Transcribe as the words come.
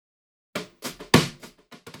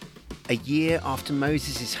A year after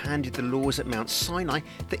Moses is handed the laws at Mount Sinai,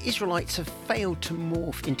 the Israelites have failed to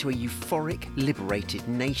morph into a euphoric, liberated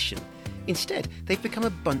nation. Instead, they've become a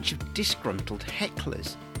bunch of disgruntled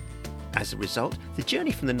hecklers. As a result, the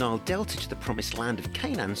journey from the Nile Delta to the promised land of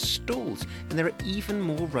Canaan stalls, and there are even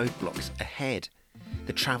more roadblocks ahead.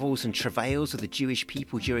 The travels and travails of the Jewish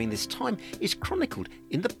people during this time is chronicled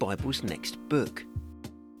in the Bible's next book.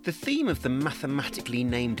 The theme of the mathematically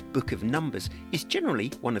named Book of Numbers is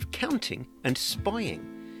generally one of counting and spying,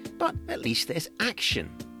 but at least there's action,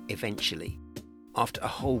 eventually. After a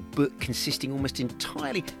whole book consisting almost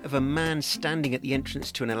entirely of a man standing at the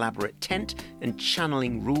entrance to an elaborate tent and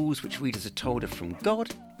channeling rules which readers are told are from God,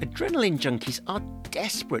 adrenaline junkies are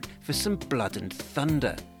desperate for some blood and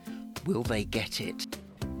thunder. Will they get it?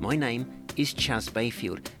 My name is Chaz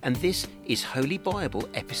Bayfield, and this is Holy Bible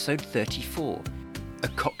episode 34, A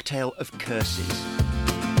Cocktail of Curses.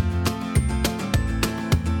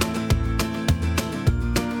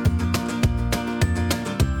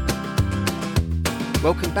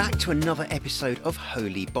 Welcome back to another episode of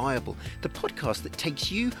Holy Bible, the podcast that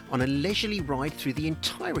takes you on a leisurely ride through the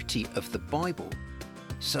entirety of the Bible.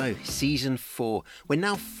 So, season 4, we're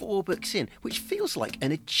now 4 books in, which feels like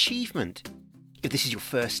an achievement. If this is your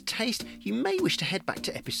first taste, you may wish to head back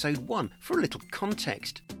to episode 1 for a little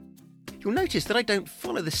context. You'll notice that I don't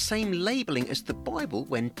follow the same labelling as the Bible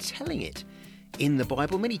when telling it. In the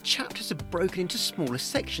Bible, many chapters are broken into smaller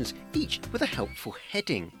sections, each with a helpful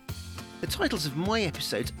heading. The titles of my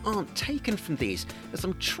episodes aren't taken from these, as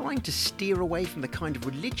I'm trying to steer away from the kind of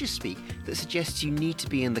religious speak that suggests you need to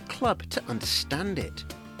be in the club to understand it.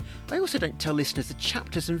 I also don't tell listeners the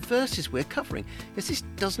chapters and verses we're covering, as this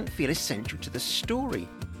doesn't feel essential to the story.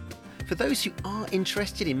 For those who are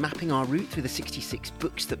interested in mapping our route through the 66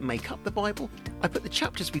 books that make up the Bible, I put the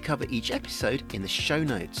chapters we cover each episode in the show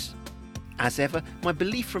notes. As ever, my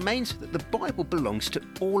belief remains that the Bible belongs to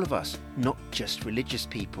all of us, not just religious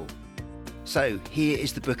people. So here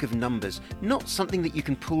is the Book of Numbers, not something that you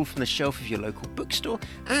can pull from the shelf of your local bookstore,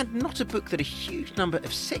 and not a book that a huge number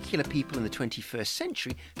of secular people in the 21st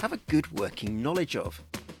century have a good working knowledge of.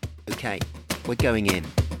 Okay, we're going in.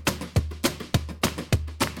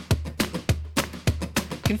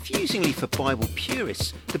 Confusingly for Bible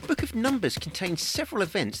purists, the Book of Numbers contains several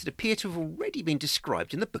events that appear to have already been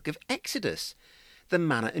described in the Book of Exodus. The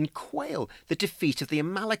manna and quail, the defeat of the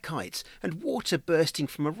Amalekites, and water bursting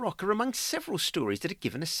from a rock are among several stories that are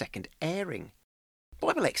given a second airing.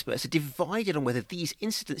 Bible experts are divided on whether these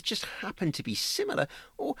incidents just happen to be similar,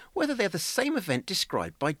 or whether they're the same event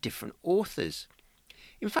described by different authors.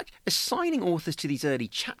 In fact, assigning authors to these early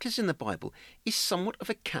chapters in the Bible is somewhat of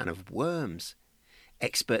a can of worms.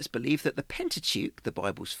 Experts believe that the Pentateuch, the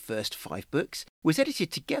Bible's first 5 books, was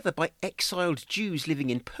edited together by exiled Jews living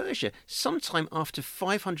in Persia sometime after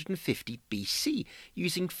 550 BC,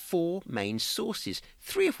 using 4 main sources,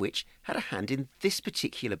 3 of which had a hand in this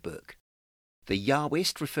particular book. The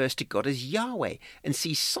Yahwist refers to God as Yahweh and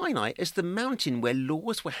sees Sinai as the mountain where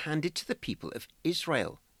laws were handed to the people of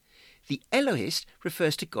Israel. The Elohist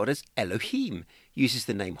refers to God as Elohim, uses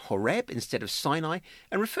the name Horeb instead of Sinai,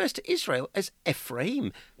 and refers to Israel as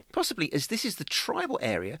Ephraim, possibly as this is the tribal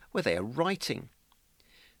area where they are writing.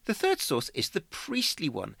 The third source is the priestly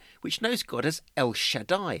one, which knows God as El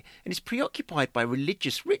Shaddai and is preoccupied by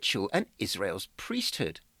religious ritual and Israel's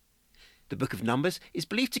priesthood. The Book of Numbers is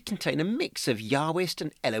believed to contain a mix of Yahwist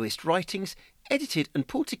and Elohist writings, edited and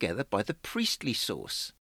pulled together by the priestly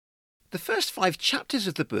source. The first 5 chapters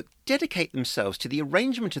of the book dedicate themselves to the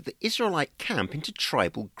arrangement of the Israelite camp into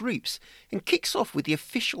tribal groups, and kicks off with the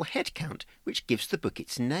official head count, which gives the book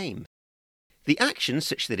its name. The action,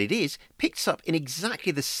 such that it is, picks up in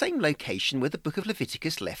exactly the same location where the book of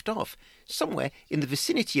Leviticus left off, somewhere in the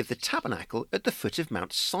vicinity of the tabernacle at the foot of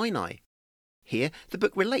Mount Sinai. Here, the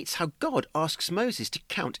book relates how God asks Moses to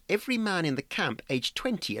count every man in the camp aged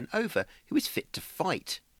 20 and over who is fit to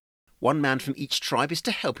fight. 1 man from each tribe is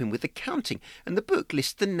to help him with the counting, and the book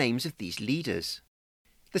lists the names of these leaders.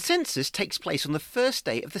 The census takes place on the first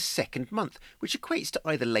day of the 2nd month, which equates to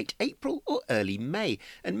either late April or early May,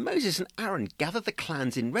 and Moses and Aaron gather the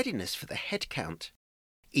clans in readiness for the head count.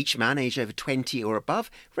 Each man aged over 20 or above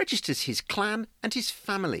registers his clan and his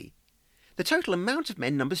family. The total amount of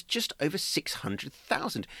men numbers just over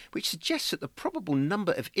 600,000, which suggests that the probable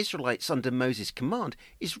number of Israelites under Moses' command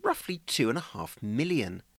is roughly 2.5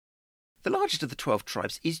 million. The largest of the 12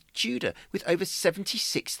 tribes is Judah, with over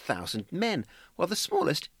 76,000 men, while the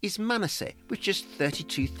smallest is Manasseh, with just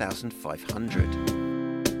 32,500.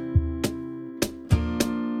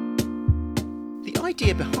 The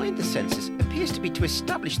idea behind the census appears to be to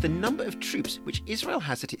establish the number of troops which Israel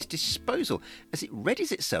has at its disposal as it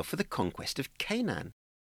readies itself for the conquest of Canaan.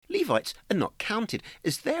 Levites are not counted,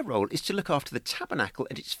 as their role is to look after the tabernacle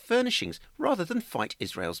and its furnishings rather than fight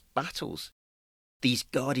Israel's battles. These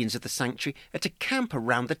guardians of the sanctuary are to camp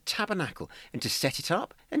around the tabernacle and to set it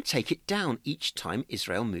up and take it down each time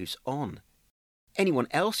Israel moves on. Anyone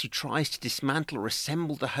else who tries to dismantle or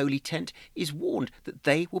assemble the holy tent is warned that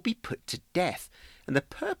they will be put to death, and the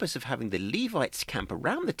purpose of having the Levites camp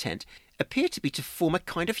around the tent appeared to be to form a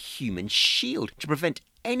kind of human shield to prevent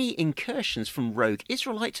any incursions from rogue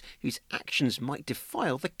Israelites whose actions might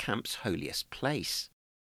defile the camp's holiest place.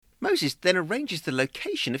 Moses then arranges the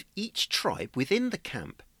location of each tribe within the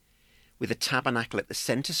camp. With the tabernacle at the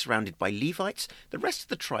centre surrounded by Levites, the rest of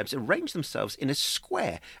the tribes arrange themselves in a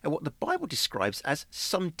square at what the Bible describes as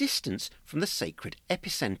some distance from the sacred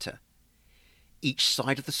epicentre. Each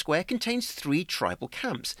side of the square contains 3 tribal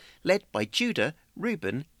camps, led by Judah,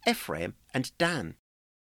 Reuben, Ephraim and Dan.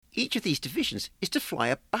 Each of these divisions is to fly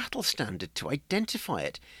a battle standard to identify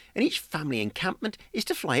it, and each family encampment is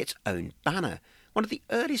to fly its own banner, one of the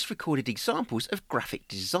earliest recorded examples of graphic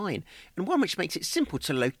design, and one which makes it simple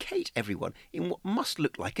to locate everyone in what must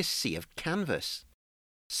look like a sea of canvas.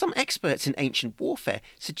 Some experts in ancient warfare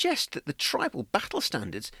suggest that the tribal battle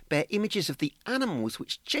standards bear images of the animals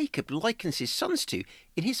which Jacob likens his sons to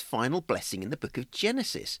in his final blessing in the book of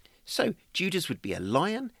Genesis. So Judah's would be a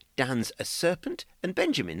lion, Dan's a serpent, and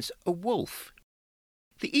Benjamin's a wolf.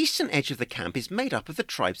 The eastern edge of the camp is made up of the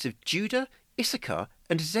tribes of Judah, Issachar,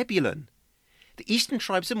 and Zebulun. The eastern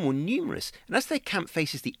tribes are more numerous, and as their camp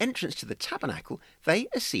faces the entrance to the tabernacle, they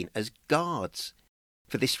are seen as guards.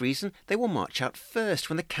 For this reason, they will march out first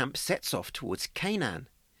when the camp sets off towards Canaan.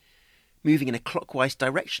 Moving in a clockwise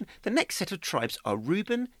direction, the next set of tribes are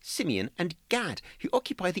Reuben, Simeon, and Gad, who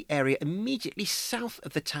occupy the area immediately south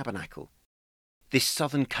of the tabernacle. This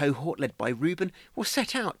southern cohort, led by Reuben, will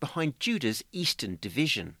set out behind Judah's eastern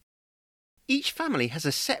division. Each family has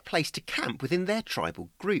a set place to camp within their tribal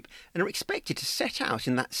group and are expected to set out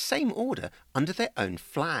in that same order under their own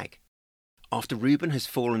flag. After Reuben has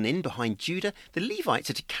fallen in behind Judah, the Levites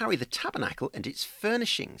are to carry the tabernacle and its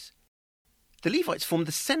furnishings. The Levites form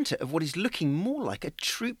the centre of what is looking more like a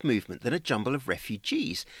troop movement than a jumble of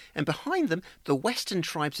refugees, and behind them the western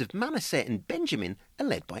tribes of Manasseh and Benjamin are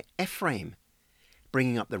led by Ephraim.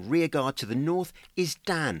 Bringing up the rear guard to the north is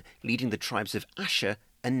Dan, leading the tribes of Asher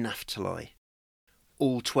and Naphtali.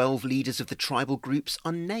 All 12 leaders of the tribal groups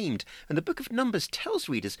are named, and the book of Numbers tells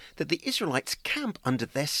readers that the Israelites camp under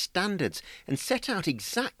their standards and set out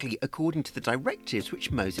exactly according to the directives which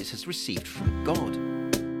Moses has received from God.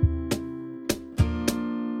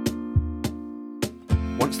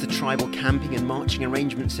 Once the tribal camping and marching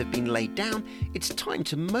arrangements have been laid down, it's time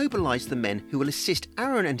to mobilise the men who will assist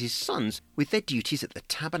Aaron and his sons with their duties at the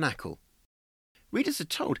tabernacle. Readers are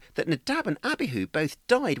told that Nadab and Abihu both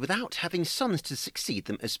died without having sons to succeed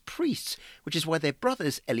them as priests, which is why their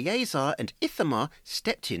brothers Eleazar and Ithamar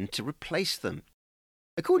stepped in to replace them.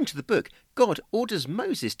 According to the book, God orders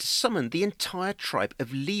Moses to summon the entire tribe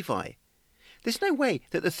of Levi. There's no way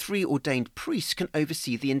that the 3 ordained priests can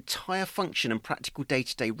oversee the entire function and practical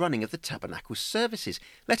day-to-day running of the tabernacle services,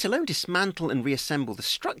 let alone dismantle and reassemble the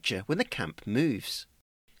structure when the camp moves.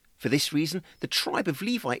 For this reason, the tribe of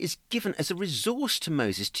Levi is given as a resource to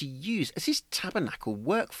Moses to use as his tabernacle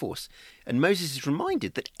workforce, and Moses is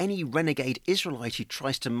reminded that any renegade Israelite who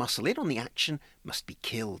tries to muscle in on the action must be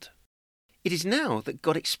killed. It is now that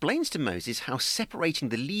God explains to Moses how separating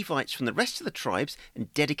the Levites from the rest of the tribes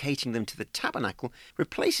and dedicating them to the tabernacle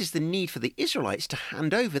replaces the need for the Israelites to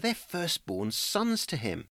hand over their firstborn sons to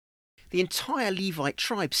him. The entire Levite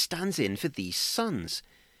tribe stands in for these sons.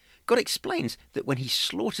 God explains that when he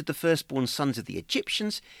slaughtered the firstborn sons of the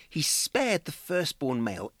Egyptians, he spared the firstborn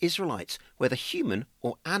male Israelites, whether human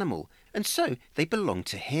or animal, and so they belong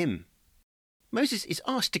to him. Moses is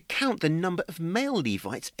asked to count the number of male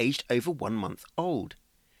Levites aged over 1 month old.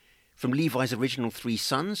 From Levi's original 3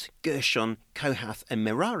 sons, Gershon, Kohath and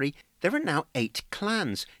Merari, there are now 8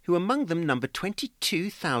 clans, who among them number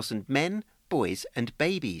 22,000 men, boys and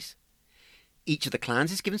babies. Each of the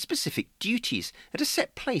clans is given specific duties at a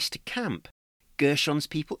set place to camp. Gershon's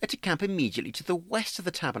people are to camp immediately to the west of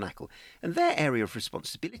the tabernacle, and their area of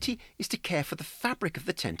responsibility is to care for the fabric of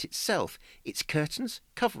the tent itself, its curtains,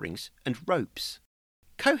 coverings, and ropes.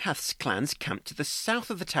 Kohath's clans camp to the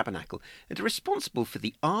south of the tabernacle and are responsible for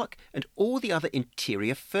the ark and all the other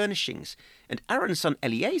interior furnishings, and Aaron's son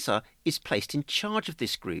Eleazar is placed in charge of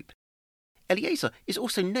this group. Eleazar is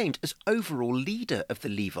also named as overall leader of the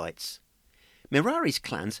Levites. Merari's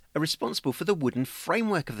clans are responsible for the wooden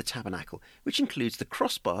framework of the tabernacle, which includes the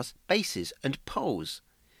crossbars, bases, and poles.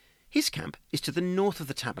 His camp is to the north of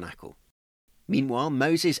the tabernacle. Meanwhile,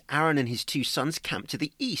 Moses, Aaron and his 2 sons camp to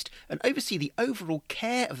the east and oversee the overall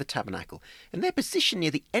care of the tabernacle, and their position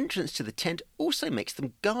near the entrance to the tent also makes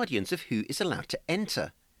them guardians of who is allowed to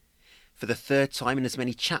enter. For the 3rd time in as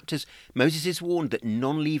many chapters, Moses is warned that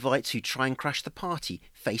non-Levites who try and crash the party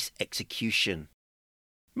face execution.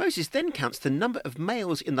 Moses then counts the number of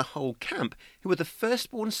males in the whole camp who are the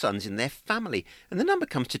firstborn sons in their family, and the number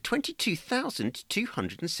comes to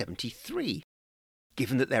 22,273.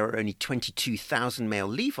 Given that there are only 22,000 male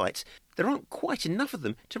Levites, there aren't quite enough of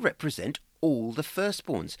them to represent all the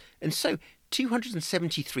firstborns, and so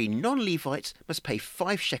 273 non-Levites must pay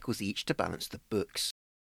 5 shekels each to balance the books.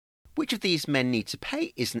 Which of these men need to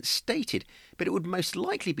pay isn't stated, but it would most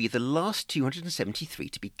likely be the last 273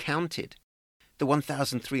 to be counted. The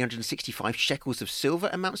 1,365 shekels of silver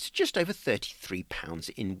amounts to just over 33 pounds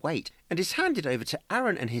in weight, and is handed over to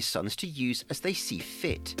Aaron and his sons to use as they see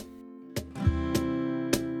fit.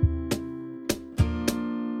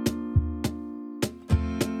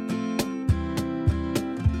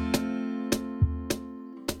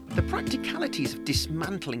 The practicalities of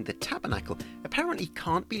dismantling the tabernacle apparently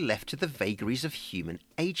can't be left to the vagaries of human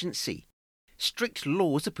agency. Strict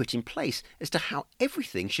laws are put in place as to how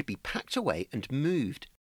everything should be packed away and moved.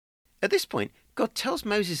 At this point, God tells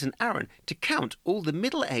Moses and Aaron to count all the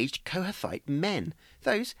middle-aged Kohathite men,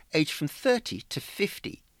 those aged from 30 to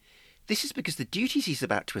 50. This is because the duties he's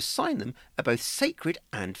about to assign them are both sacred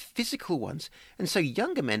and physical ones, and so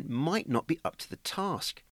younger men might not be up to the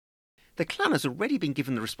task. The clan has already been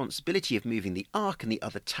given the responsibility of moving the ark and the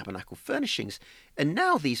other tabernacle furnishings, and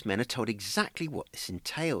now these men are told exactly what this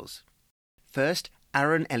entails. First,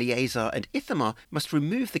 Aaron, Eleazar and Ithamar must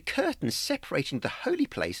remove the curtains separating the holy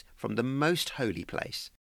place from the most holy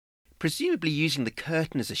place. Presumably using the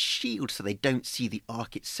curtain as a shield so they don't see the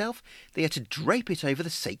ark itself, they are to drape it over the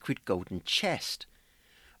sacred golden chest.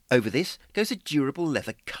 Over this goes a durable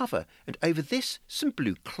leather cover, and over this some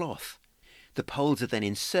blue cloth. The poles are then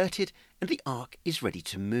inserted and the ark is ready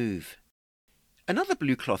to move. Another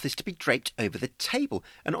blue cloth is to be draped over the table,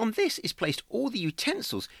 and on this is placed all the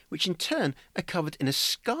utensils, which in turn are covered in a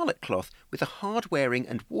scarlet cloth with a hard-wearing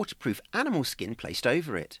and waterproof animal skin placed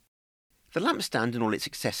over it. The lampstand and all its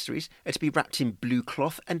accessories are to be wrapped in blue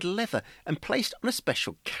cloth and leather and placed on a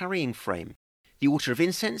special carrying frame. The altar of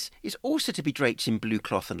incense is also to be draped in blue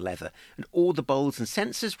cloth and leather, and all the bowls and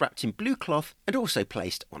censers wrapped in blue cloth and also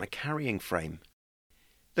placed on a carrying frame.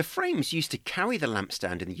 The frames used to carry the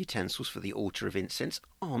lampstand and the utensils for the altar of incense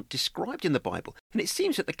aren't described in the Bible, and it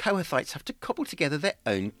seems that the Kohathites have to cobble together their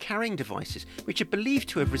own carrying devices, which are believed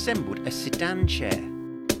to have resembled a sedan chair.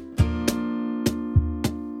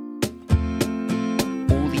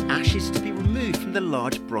 All the ashes are to be removed from the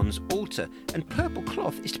large bronze altar, and purple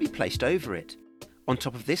cloth is to be placed over it. On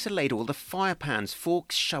top of this are laid all the fire pans,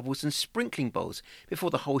 forks, shovels and sprinkling bowls,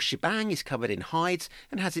 before the whole shebang is covered in hides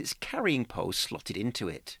and has its carrying poles slotted into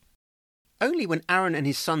it. Only when Aaron and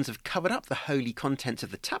his sons have covered up the holy contents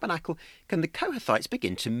of the tabernacle can the Kohathites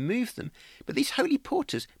begin to move them, but these holy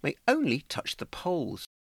porters may only touch the poles.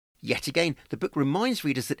 Yet again, the book reminds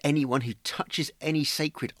readers that anyone who touches any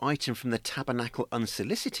sacred item from the tabernacle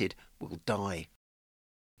unsolicited will die.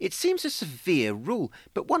 It seems a severe rule,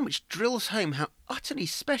 but one which drills home how utterly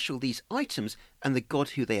special these items and the God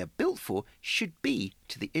who they are built for should be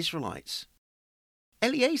to the Israelites.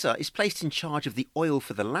 Eleazar is placed in charge of the oil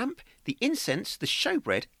for the lamp, the incense, the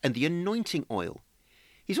showbread, and the anointing oil.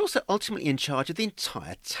 He's also ultimately in charge of the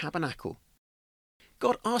entire tabernacle.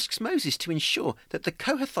 God asks Moses to ensure that the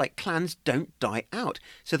Kohathite clans don't die out,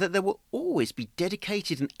 so that there will always be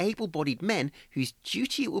dedicated and able-bodied men whose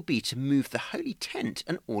duty it will be to move the holy tent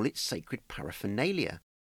and all its sacred paraphernalia.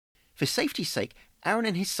 For safety's sake, Aaron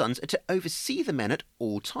and his sons are to oversee the men at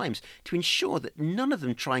all times to ensure that none of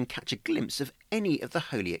them try and catch a glimpse of any of the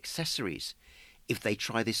holy accessories. If they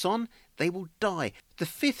try this on, they will die. The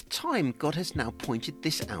 5th time God has now pointed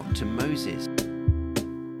this out to Moses.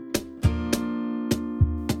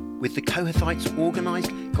 With the Kohathites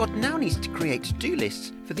organised, God now needs to create to-do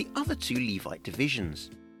lists for the other 2 Levite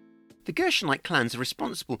divisions. The Gershonite clans are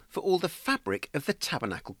responsible for all the fabric of the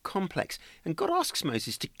tabernacle complex, and God asks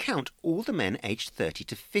Moses to count all the men aged 30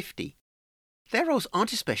 to 50. Their roles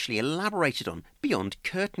aren't especially elaborated on, beyond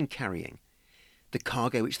curtain carrying. The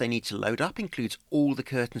cargo which they need to load up includes all the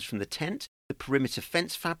curtains from the tent, the perimeter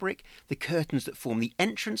fence fabric, the curtains that form the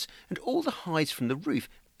entrance, and all the hides from the roof,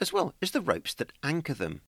 as well as the ropes that anchor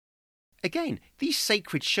them. Again, these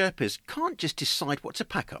sacred Sherpas can't just decide what to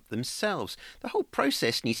pack up themselves. The whole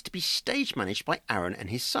process needs to be stage managed by Aaron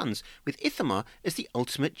and his sons, with Ithamar as the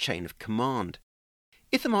ultimate chain of command.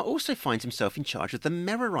 Ithamar also finds himself in charge of the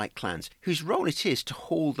Merarite clans, whose role it is to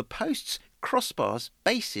haul the posts, crossbars,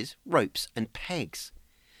 bases, ropes and pegs.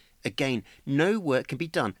 Again, no work can be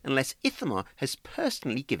done unless Ithamar has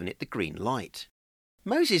personally given it the green light.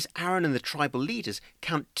 Moses, Aaron and the tribal leaders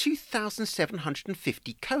count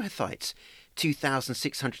 2,750 Kohathites,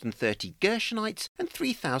 2,630 Gershonites and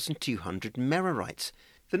 3,200 Merarites.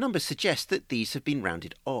 The numbers suggest that these have been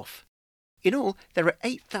rounded off. In all, there are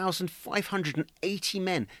 8,580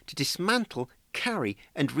 men to dismantle, carry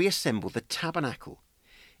and reassemble the tabernacle.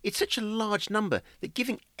 It's such a large number that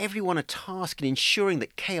giving everyone a task and ensuring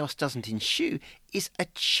that chaos doesn't ensue is a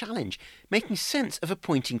challenge, making sense of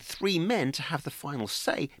appointing 3 men to have the final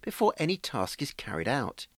say before any task is carried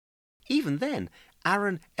out. Even then,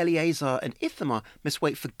 Aaron, Eleazar and Ithamar must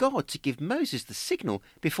wait for God to give Moses the signal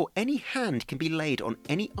before any hand can be laid on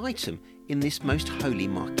any item in this most holy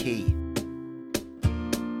marquee.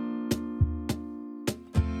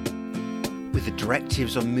 With the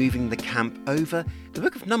directives on moving the camp over, the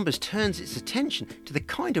book of Numbers turns its attention to the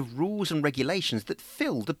kind of rules and regulations that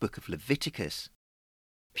fill the book of Leviticus.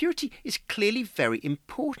 Purity is clearly very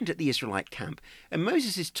important at the Israelite camp, and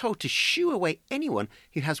Moses is told to shoo away anyone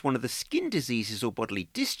who has one of the skin diseases or bodily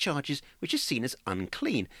discharges which are seen as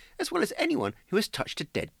unclean, as well as anyone who has touched a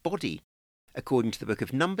dead body. According to the book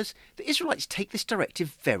of Numbers, the Israelites take this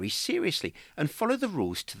directive very seriously and follow the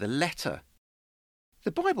rules to the letter. The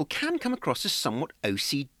Bible can come across as somewhat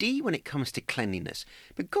OCD when it comes to cleanliness,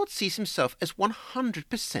 but God sees himself as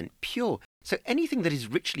 100% pure, so anything that is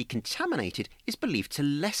ritually contaminated is believed to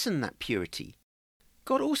lessen that purity.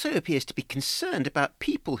 God also appears to be concerned about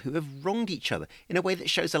people who have wronged each other in a way that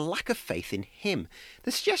shows a lack of faith in him.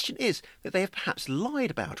 The suggestion is that they have perhaps lied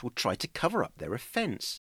about or tried to cover up their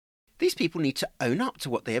offence. These people need to own up to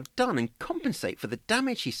what they have done and compensate for the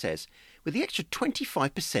damage, he says, with the extra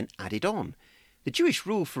 25% added on. The Jewish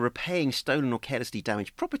rule for repaying stolen or carelessly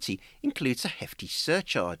damaged property includes a hefty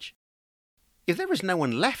surcharge. If there is no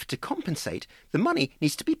one left to compensate, the money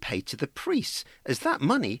needs to be paid to the priests, as that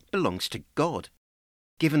money belongs to God.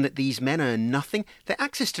 Given that these men earn nothing, their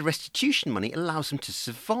access to restitution money allows them to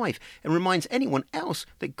survive and reminds anyone else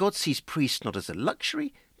that God sees priests not as a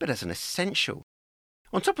luxury, but as an essential.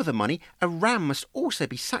 On top of the money, a ram must also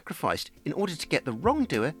be sacrificed in order to get the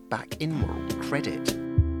wrongdoer back in moral credit.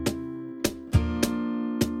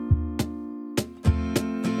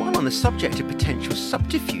 On the subject of potential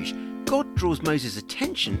subterfuge, God draws Moses'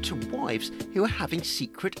 attention to wives who are having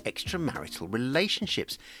secret extramarital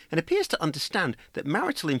relationships and appears to understand that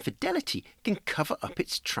marital infidelity can cover up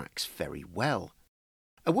its tracks very well.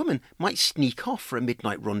 A woman might sneak off for a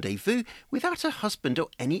midnight rendezvous without her husband or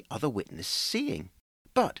any other witness seeing.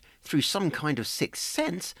 But through some kind of sixth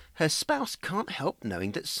sense, her spouse can't help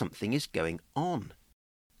knowing that something is going on.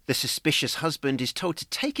 The suspicious husband is told to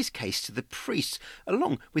take his case to the priests,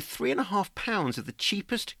 along with 3.5 pounds of the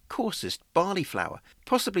cheapest, coarsest barley flour,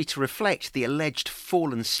 possibly to reflect the alleged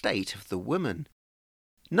fallen state of the woman.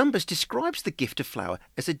 Numbers describes the gift of flour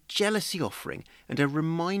as a jealousy offering and a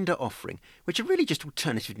reminder offering, which are really just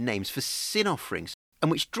alternative names for sin offerings,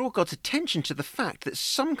 and which draw God's attention to the fact that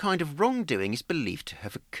some kind of wrongdoing is believed to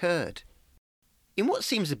have occurred. In what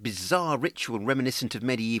seems a bizarre ritual reminiscent of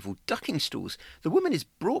medieval ducking stools, the woman is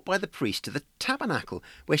brought by the priest to the tabernacle,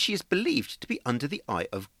 where she is believed to be under the eye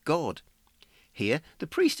of God. Here, the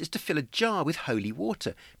priest is to fill a jar with holy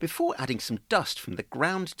water before adding some dust from the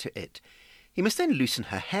ground to it. He must then loosen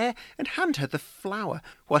her hair and hand her the flour,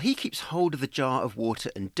 while he keeps hold of the jar of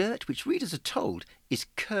water and dirt, which readers are told is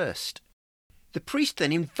cursed. The priest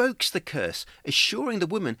then invokes the curse, assuring the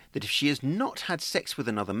woman that if she has not had sex with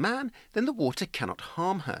another man, then the water cannot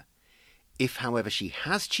harm her. If, however, she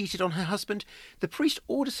has cheated on her husband, the priest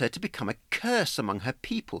orders her to become a curse among her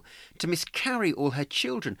people, to miscarry all her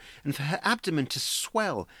children, and for her abdomen to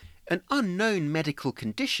swell, an unknown medical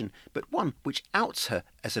condition, but one which outs her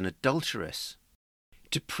as an adulteress.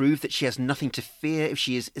 To prove that she has nothing to fear if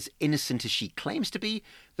she is as innocent as she claims to be,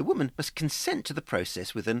 the woman must consent to the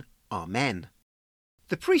process with an Amen.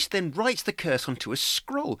 The priest then writes the curse onto a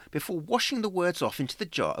scroll before washing the words off into the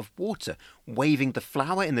jar of water, waving the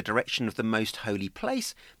flour in the direction of the most holy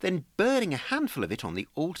place, then burning a handful of it on the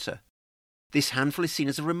altar. This handful is seen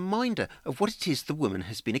as a reminder of what it is the woman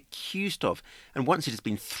has been accused of, and once it has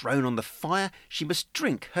been thrown on the fire, she must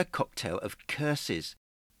drink her cocktail of curses.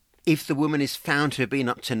 If the woman is found to have been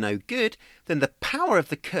up to no good, then the power of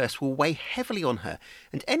the curse will weigh heavily on her,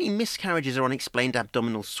 and any miscarriages or unexplained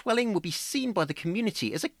abdominal swelling will be seen by the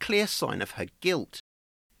community as a clear sign of her guilt.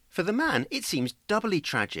 For the man, it seems doubly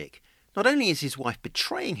tragic. Not only is his wife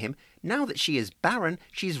betraying him, now that she is barren,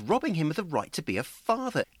 she is robbing him of the right to be a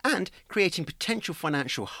father, and creating potential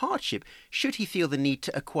financial hardship should he feel the need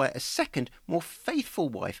to acquire a second, more faithful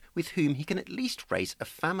wife with whom he can at least raise a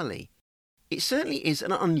family. It certainly is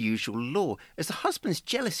an unusual law, as the husband's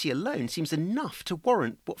jealousy alone seems enough to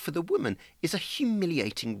warrant what for the woman is a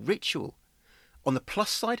humiliating ritual. On the plus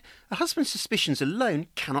side, a husband's suspicions alone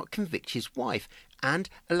cannot convict his wife, and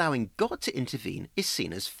allowing God to intervene is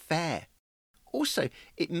seen as fair. Also,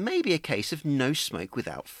 it may be a case of no smoke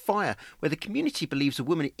without fire, where the community believes a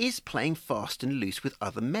woman is playing fast and loose with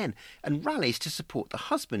other men, and rallies to support the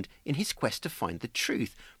husband in his quest to find the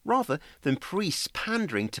truth, rather than priests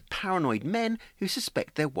pandering to paranoid men who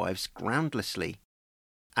suspect their wives groundlessly.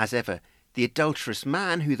 As ever, the adulterous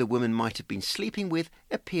man who the woman might have been sleeping with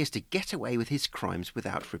appears to get away with his crimes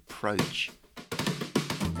without reproach.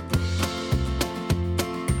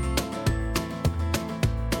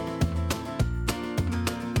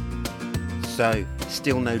 So,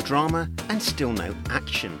 still no drama and still no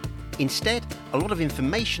action. Instead, a lot of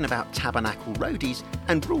information about tabernacle roadies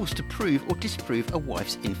and rules to prove or disprove a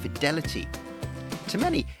wife's infidelity. To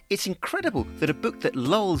many, it's incredible that a book that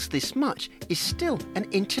lulls this much is still an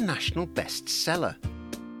international bestseller.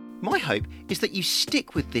 My hope is that you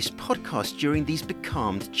stick with this podcast during these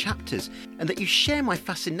becalmed chapters, and that you share my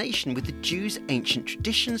fascination with the Jews' ancient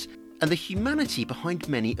traditions and the humanity behind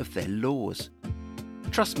many of their laws.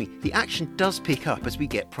 Trust me, the action does pick up as we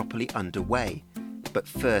get properly underway. But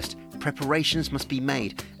first, preparations must be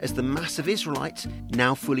made, as the mass of Israelites,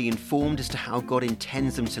 now fully informed as to how God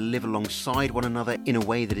intends them to live alongside one another in a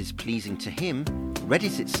way that is pleasing to Him,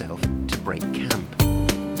 readies itself to break camp.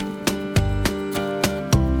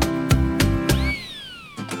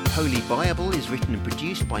 Holy Bible is written and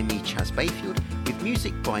produced by me, Chas Bayfield, with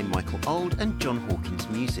music by Michael Old and John Hawkins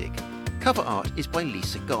Music. Cover art is by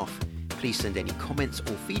Lisa Goff. Please send any comments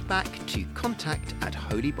or feedback to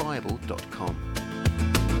contact@holybible.com.